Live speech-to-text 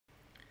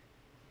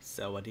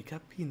วัสดีครั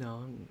บพี่น้อ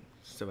ง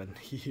สวัส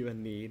ดีวัน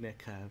นี้นะ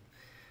ครับ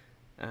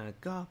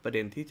ก็ประเ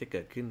ด็นที่จะเ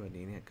กิดขึ้นวัน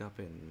นี้เนี่ยก็เ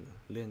ป็น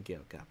เรื่องเกี่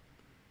ยวกับ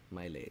ไม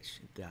เลจ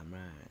ดรา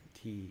ม่า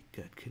ที่เ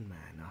กิดขึ้นม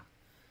าเนาะ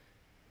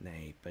ใน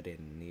ประเด็น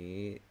นี้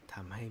ท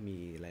ำให้มี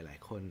หลาย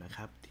ๆคนนะค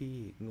รับที่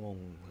งง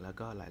แล้ว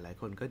ก็หลาย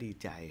ๆคนก็ดี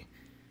ใจ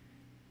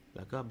แ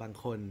ล้วก็บาง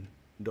คน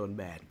โดนแ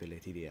บนไปเล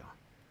ยทีเดียว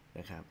น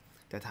ะครับ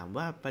แต่ถาม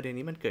ว่าประเด็น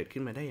นี้มันเกิดขึ้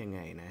นมาได้ยังไ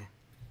งนะ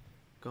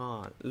ก็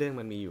เรื่อง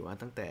มันมีอยู่ว่า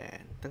ตั้งแ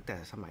ต่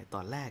สมัยต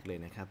อนแรกเลย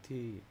นะครับ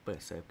ที่เปิ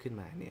ดเซิร์ฟขึ้น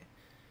มาเนี่ย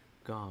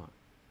ก็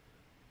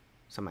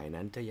สมัย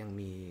นั้นจะยัง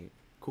มี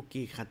คุก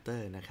กี้คัตเตอ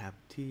ร์นะครับ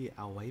ที่เ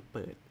อาไว้เ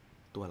ปิด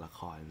ตัวละค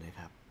รนะค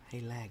รับให้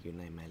แลกอยู่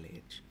ใน ไมเล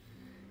จ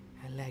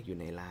ให้แลกอยู่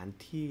ในร้าน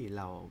ที่เ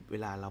ราเว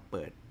ลาเราเ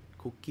ปิด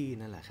คุกกี้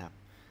นั่นแหละครับ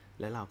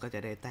แล้วเราก็จะ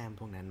ได้แต้ม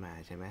พวกนั้นมา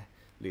ใช่ไหม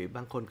หรือบ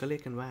างคนก็เรีย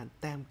กกันว่า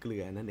แต้มเกลื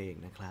อนั่นเอง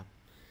นะครับ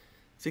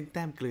ซึ่งแ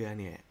ต้มเกลือ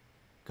เนี่ย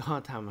ก็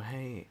ทำใ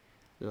ห้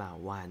เหล่า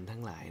วานทั้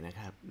งหลายนะ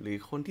ครับหรือ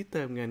คนที่เ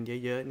ติมเงิน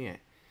เยอะๆเนี่ย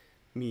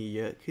มีเ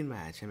ยอะขึ้นม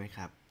าใช่ไหมค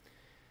รับ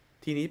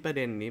ทีนี้ประเ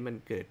ด็นนี้มัน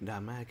เกิดดรา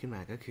ม่าขึ้นม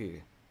าก็คือ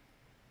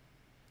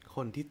ค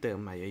นที่เติม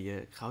มาเยอ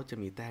ะๆเขาจะ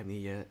มีแต้มนี้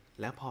เยอะ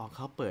แล้วพอเข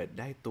าเปิด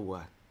ได้ตัว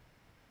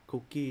คุ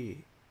กกี้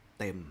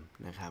เต็ม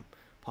นะครับ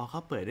พอเขา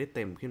เปิดได้เ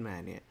ต็มขึ้นมา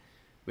เนี่ย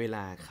เวล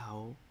าเขา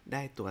ไ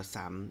ด้ตัว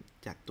ซ้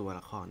ำจากตัวล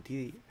ะคร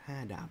ที่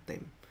5ดาวเต็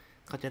ม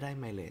เขาจะได้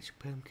ไมเลจ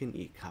เพิ่มขึ้น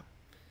อีกครับ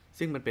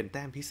ซึ่งมันเป็นแ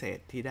ต้มพิเศษ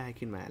ที่ได้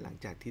ขึ้นมาหลัง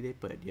จากที่ได้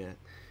เปิดเยอะ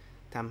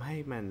ทำให้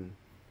มัน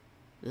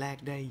แลก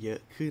ได้เยอ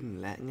ะขึ้น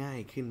และง่าย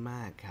ขึ้นม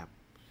ากครับ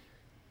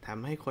ท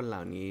ำให้คนเหล่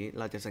านี้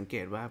เราจะสังเก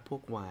ตว่าพว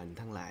กวาน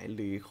ทั้งหลายห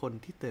รือคน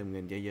ที่เติมเ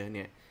งินเยอะๆเ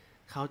นี่ย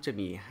เขาจะ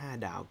มี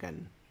5ดาวกัน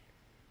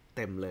เ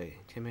ต็มเลย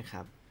ใช่ไหมค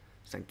รับ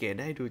สังเกต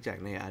ได้ดูจาก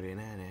ในอารี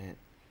นานะฮะ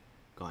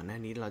ก่อนหน้า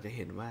นี้เราจะเ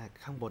ห็นว่า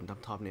ข้างบน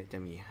ท็อปๆเนี่ยจะ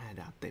มี5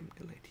ดาวเต็ม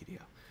กันเลยทีเดี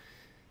ยว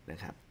นะ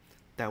ครับ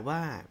แต่ว่า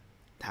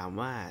ถาม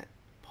ว่า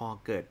พอ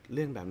เกิดเ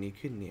รื่องแบบนี้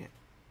ขึ้นเนี่ย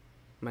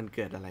มันเ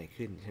กิดอะไร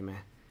ขึ้นใช่ไหม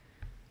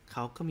เข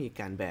าก็มี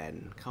การแบน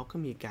เขาก็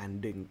มีการ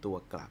ดึงตัว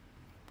กลับ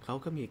เขา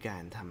ก็มีกา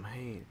รทำใ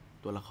ห้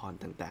ตัวละคร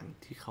ต่าง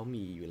ๆที่เขา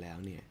มีอยู่แล้ว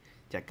เนี่ย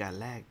จากการ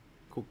แลก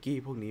คุกกี้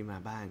พวกนี้มา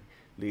บ้าง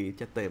หรือ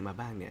จะเติมมา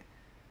บ้างเนี่ย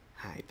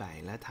หายไป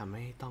และทำใ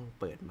ห้ต้อง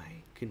เปิดใหม่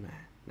ขึ้นมา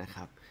นะค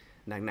รับ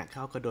หนักๆเ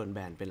ข้าก็โดนแบ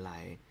นเป็นร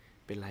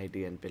ายเ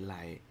ดือนเป็นร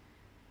าย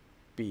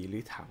ปีหรื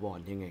อถาวร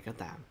ยังไงก็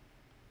ตาม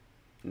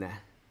นะ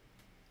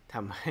ท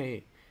ำให้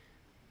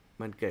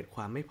มันเกิดค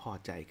วามไม่พอ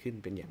ใจขึ้น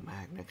เป็นอย่างม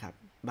ากนะครับ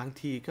บาง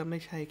ทีก็ไม่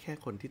ใช่แค่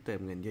คนที่เติ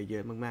มเงินเยอ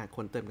ะๆมากๆค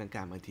นเติมกลา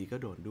งๆบางทีก็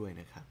โดนด้วย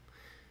นะครับ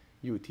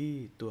อยู่ที่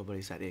ตัวบ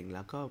ริษัทเองแ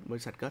ล้วก็บ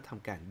ริษัทก็ท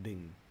ำการดึง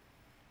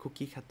คุก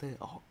กี้คัตเตอร์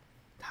ออก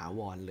ถาว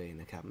รเลย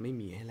นะครับไม่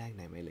มีให้แลกใ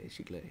น ไมเลจ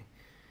อีกเลย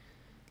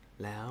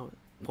แล้ว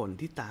ผล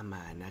ที่ตามม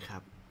านะครั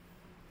บ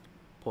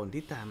ผล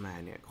ที่ตามมา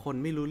เนี่ยคน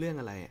ไม่รู้เรื่อง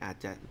อะไรอาจ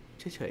จะ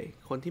เฉย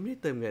ๆคนที่ไม่ได้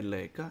เติมเงินเล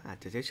ยก็อาจ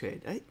จะเฉย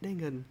ๆได้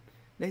เงิน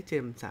ได้เจ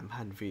ม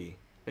 3,000 ฟรี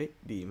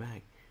ดีมาก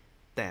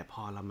แต่พ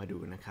อเรามาดู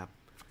นะครับ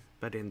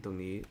ประเด็นตรง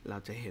นี้เรา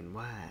จะเห็น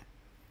ว่า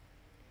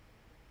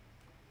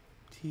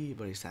ที่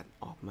บริษัท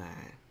ออกมา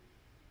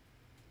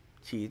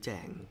ชี้แจ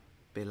ง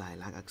เป็นลาย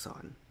ลักษณ์อักษ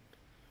ร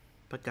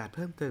ประกาศเ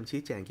พิ่มเติม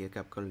ชี้แจงเกี่ยว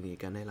กับกรณี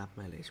การได้รับ ไม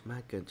เลจมา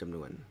กเกินจำน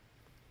วน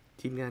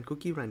ทีมงาน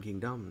Cookie Run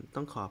Kingdom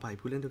ต้องขออภัย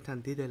ผู้เล่นทุกท่าน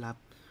ที่ได้รับ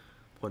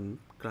ผล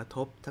กระท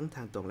บทั้งท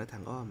างตรงและทา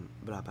งอ้อม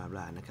บลาบลาบล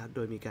านะครับโด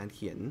ยมีการเ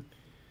ขียน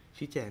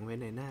ชี้แจงไว้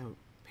ในหน้า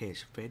เพจ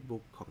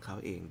Facebook ของเขา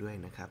เองด้วย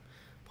นะครับ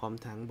พร้อม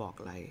ทั้งบอก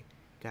ราย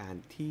การ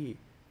ที่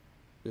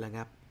ระ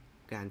งับ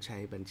การใช้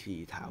บัญชี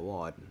ถาว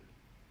ร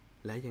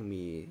และยัง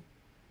มี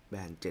แบ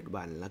น7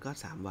วันแล้วก็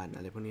3วันอ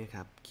ะไรพวกนี้ค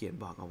รับเขียน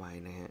บอกเอาไว้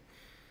นะฮะ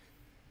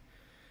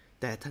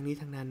แต่ทั้งนี้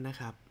ทั้งนั้นนะ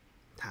ครับ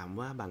ถาม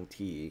ว่าบาง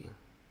ที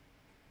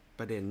ป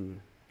ระเด็น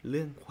เ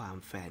รื่องความ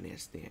แฟร์เน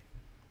สเนี่ย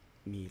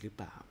มีหรือเ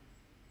ปล่า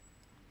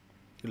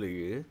หรื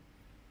อ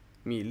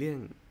มีเรื่อง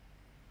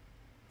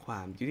คว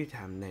ามยุติธร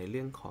รมในเ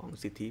รื่องของ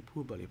สิทธิ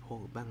ผู้บริโภ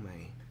คบ้างไหม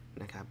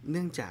นะครับเ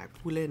นื่องจาก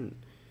ผู้เล่น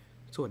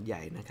ส่วนให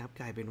ญ่นะครับ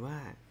กลายเป็นว่า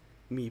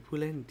มีผู้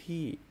เล่น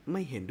ที่ไ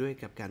ม่เห็นด้วย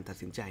กับการตัด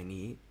สินใจ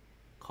นี้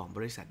ของบ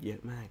ริษัทเยอ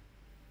ะมาก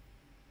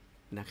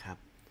นะครับ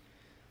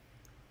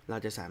เรา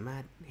จะสามา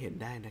รถเห็น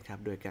ได้นะครับ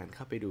โดยการเ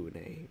ข้าไปดูใ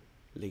น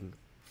ลิงก์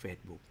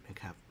Facebook นะ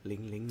ครับลิ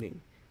งก์หนึ่ง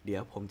เดี๋ย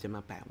วผมจะม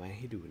าแปะไว้ใ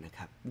ห้ดูนะค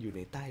รับอยู่ใ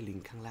นใต้ลิง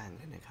ก์ข้างล่างเ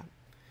ลยนะครับ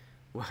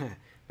ว่า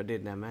ประเด็น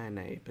ดราม่าใ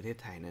นประเทศ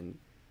ไทยนั้น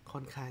ค่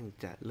อนข้าง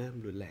จะเริ่ม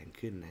รุนแรง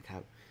ขึ้นนะครั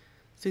บ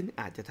ซึ่ง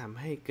อาจจะทำ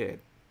ให้เกิด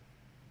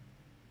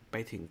ไป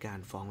ถึงการ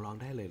ฟ้องร้อง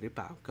ได้เลยหรือเป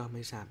ล่าก็ไ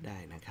ม่ทราบได้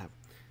นะครับ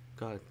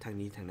ก็ทาง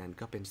นี้ทางนั้น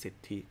ก็เป็นสิท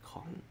ธิข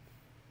อง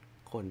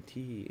คน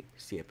ที่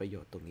เสียประโย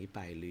ชน์ตรงนี้ไป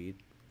หรือ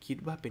คิด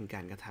ว่าเป็นก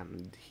ารกระท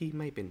ำที่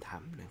ไม่เป็นธรร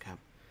มนะครับ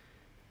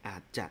อา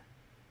จจะ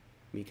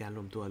มีการร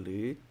วมตัวหรื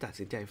อตัด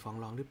สินใจฟ้อง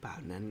ร้องหรือเปล่า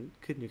นั้น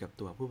ขึ้นอยู่กับ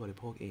ตัวผู้บริ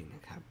โภคเองน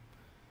ะครับ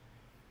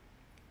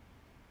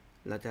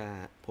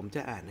ผมจ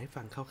ะอ่านให้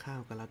ฟังคร่า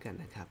วๆก็แล้วกัน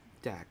นะครับ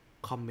จาก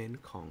คอมเมน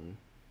ต์ของ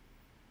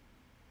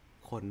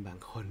คนบาง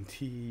คน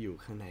ที่อยู่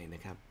ข้างในน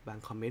ะครับบาง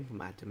คอมเมนต์ผม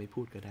อาจจะไม่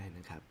พูดก็ได้น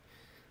ะครับ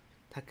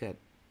ถ้าเกิด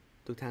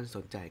ทุกท่านส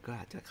นใจก็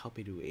อาจจะเข้าไป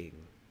ดูเอง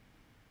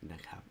น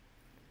ะครับ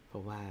เพรา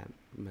ะว่า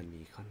มัน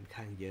มีค่อน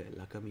ข้างเยอะแ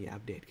ล้วก็มีอั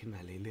ปเดตขึ้นม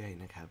าเรื่อย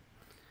ๆนะครับ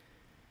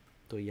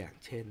ตัวอย่าง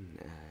เช่น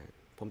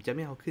ผมจะไ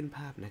ม่เอาขึ้นภ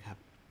าพนะครับ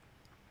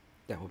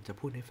แต่ผมจะ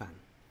พูดให้ฟัง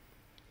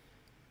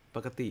ป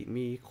กติ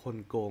มีคน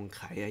โกง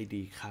ขาย ID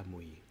คา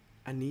มุย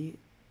อันนี้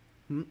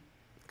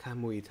คา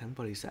มุยทั้ง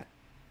บริษัท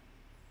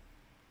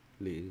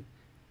หรือ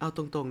เอาต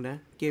รงๆนะ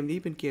เกมนี้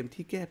เป็นเกม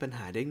ที่แก้ปัญห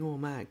าได้โง่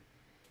มาก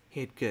เห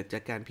ตุเกิดจา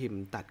กการพิม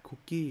พ์ตัดคุ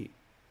กกี้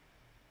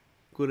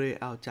กูเลย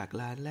เอาจาก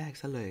ร้านแรก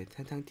ซะเลย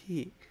ทั้งที่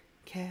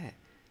แค่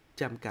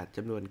จำกัดจ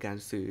ำนวนการ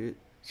ซื้อ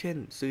เช่น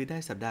ซื้อได้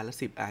สัปดาห์ละ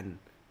10 อัน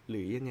ห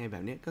รือยังไงแบ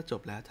บนี้ก็จ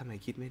บแล้วทำไม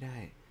คิดไม่ได้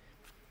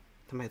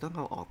ทำไมต้องเ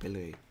อาออกไปเ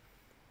ลย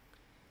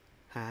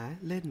หา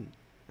เล่น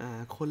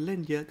คนเล่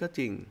นเยอะก็จ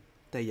ริง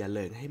แต่อย่าเ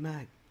ลิกให้มา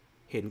ก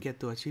เห็นแก่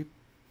ตัวชิป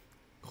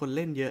คนเ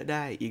ล่นเยอะไ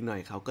ด้อีกหน่อ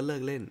ยเขาก็เลิ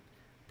กเล่น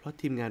เพราะ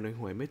ทีมงาน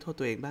ห่วยๆไม่โทษ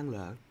ตัวเองบ้างเหร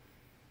อ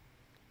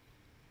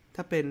ถ้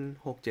าเป็น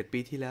 6-7 ปี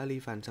ที่แล้วรี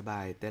ฟันสบา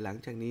ยแต่หลัง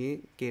จากนี้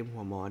เกม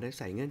หัวหมอได้ใ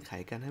ส่เงื่อนไข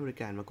การให้บริ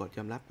การมากดย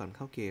อมรับก่อนเ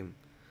ข้าเกม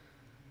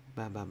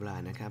บลา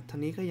นะครับทั้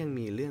งนี้ก็ยัง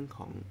มีเรื่องข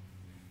อง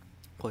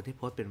คนที่โ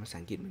พสต์เป็นภาษา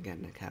อังกฤษเหมือนกัน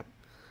นะครับ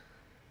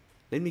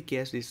Let me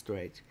guess this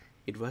straight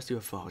it was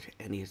your fault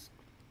and it's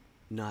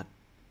not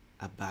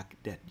a bug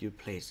that you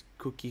place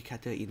cookie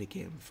cutter in the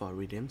game for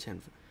redemption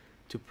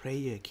to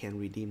player can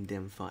redeem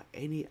them for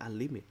any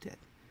unlimited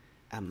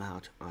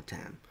amount of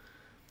time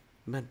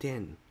but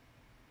then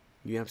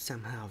you have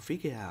somehow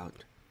figured out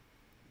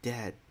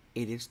that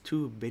it is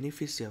too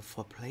beneficial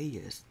for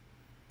players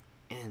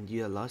and you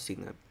are losing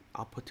an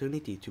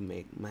opportunity to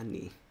make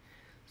money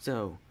so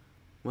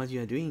what you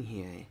are doing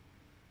here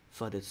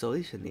for the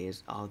solution is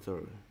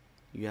although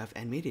you have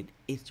admitted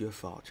it's your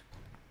fault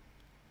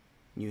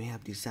you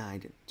have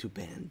decided to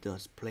ban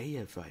those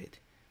players for it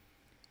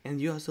and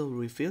you also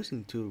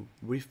refusing to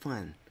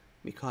refund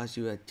because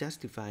you are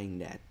justifying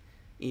that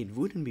it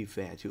wouldn't be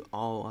fair to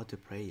all other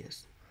players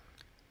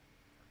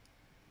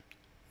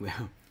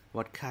well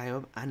what kind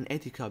of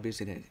unethical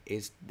business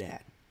is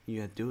that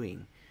you are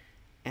doing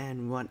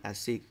and what a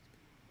sick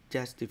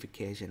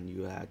justification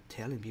you are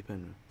telling people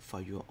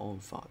for your own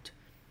fault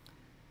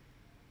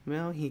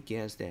well he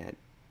guessed that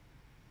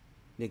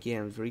the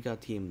game's legal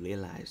team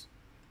realized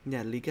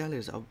that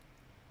regardless of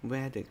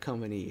where the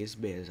company is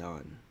based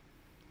on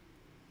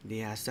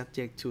they are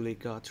subject to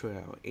legal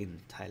trial in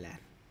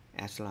Thailand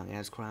as long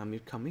as crime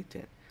is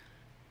committed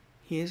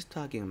he is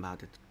talking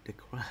about the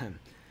crime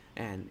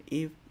and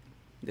if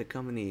the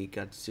company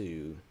got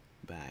sued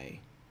by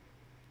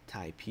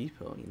Thai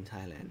people in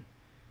Thailand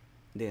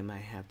they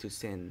might have to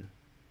send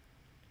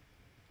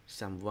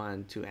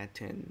someone to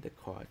attend the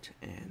court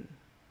and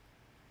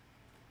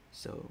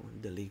so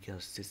the legal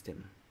system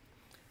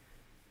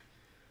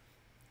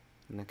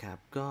นะครับ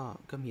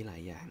ก็มีหลา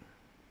ยอย่าง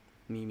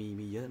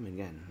มีเยอะเหมือน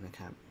กันนะค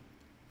รับ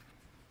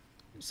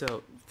so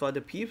for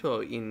the people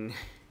in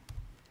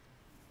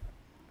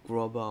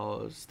global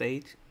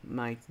state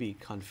might be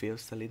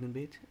confused a little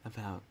bit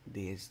about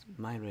this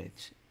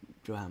mileage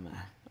drama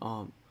or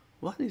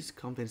what is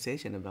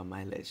compensation about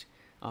mileage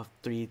of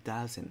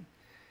 3,000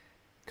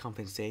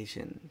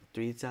 compensation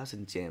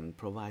 3,000 gems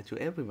provide to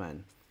everyone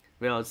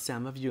well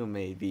some of you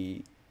may be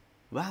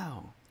wow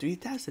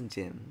 3,000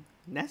 gems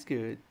that's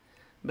good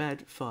but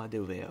for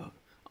the whale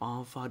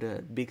or for the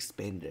big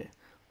spender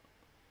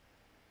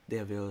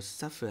they will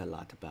suffer a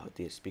lot about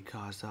this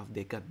because of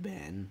they got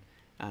banned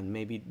and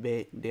maybe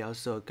they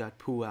also got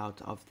pulled out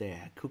of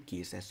their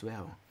cookies as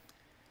well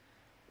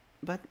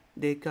but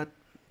they got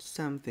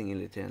something in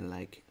return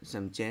like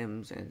some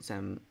gems and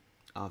some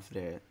of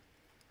the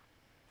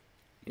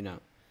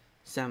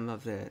some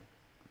of the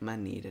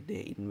money that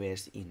they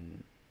invest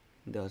in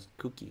those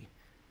cookies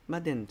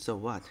but then so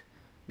what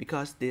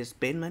because they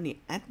spend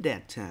money at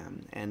that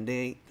time and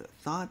they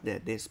thought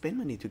that they spend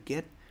money to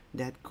get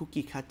that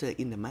cookie cutter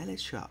in the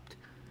mileage shop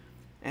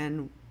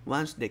and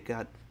once they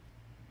got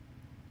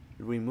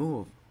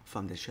removed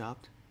from the shop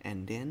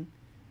and then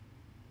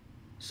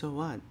so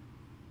what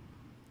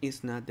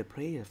it's not the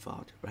player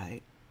fault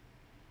right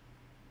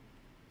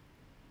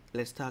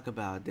let's talk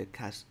about the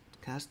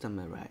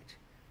customer right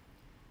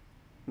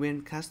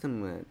when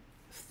customer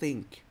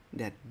think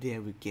that they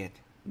will get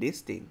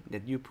this thing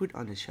that you put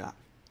on the shop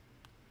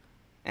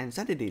and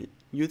suddenly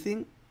you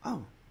think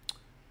oh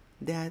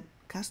that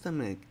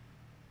customer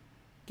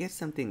get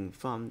something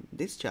from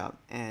this shop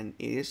and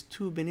it is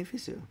too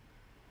beneficial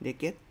they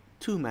get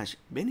too much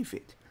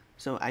benefit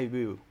so I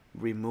will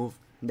remove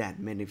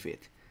that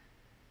benefit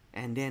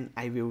and then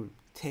I will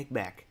take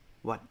back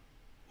what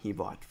he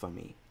bought for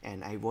me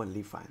and I won't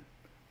refund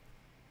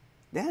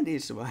that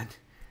is what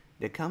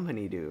the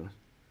company do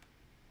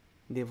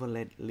they will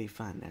let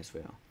refund as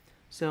well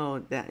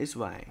so that is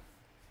why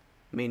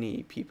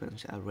many people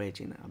are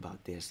raging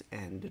about this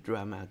and the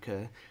drama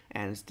occur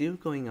and still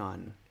going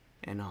on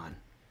and on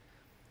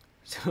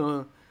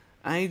so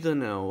I don't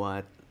know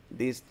what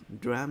this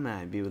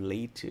drama will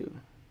lead to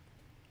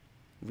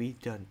we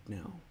don't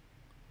know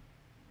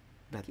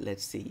but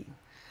let's see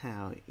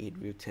how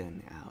it will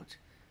turn out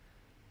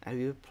I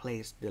will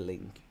place the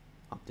link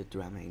of the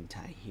drama in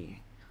Thai here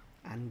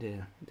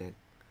under the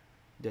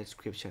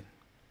description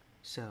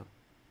so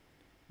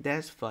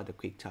that's for the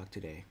quick talk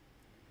today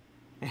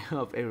I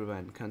hope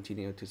everyone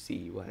continue to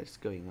see what's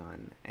going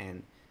on,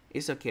 and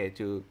it's okay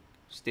to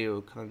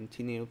still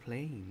continue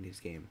playing this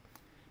game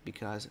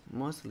because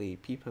most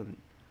people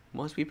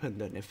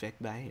don't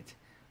affect by it,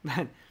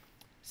 but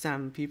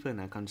some people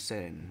are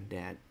concerned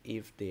that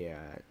if they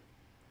are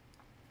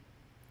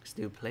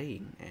still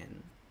playing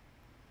and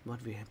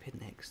what will happen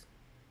next,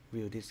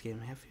 will this game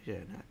have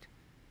future or not?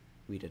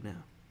 We don't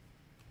know,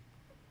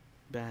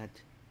 but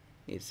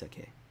it's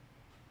okay.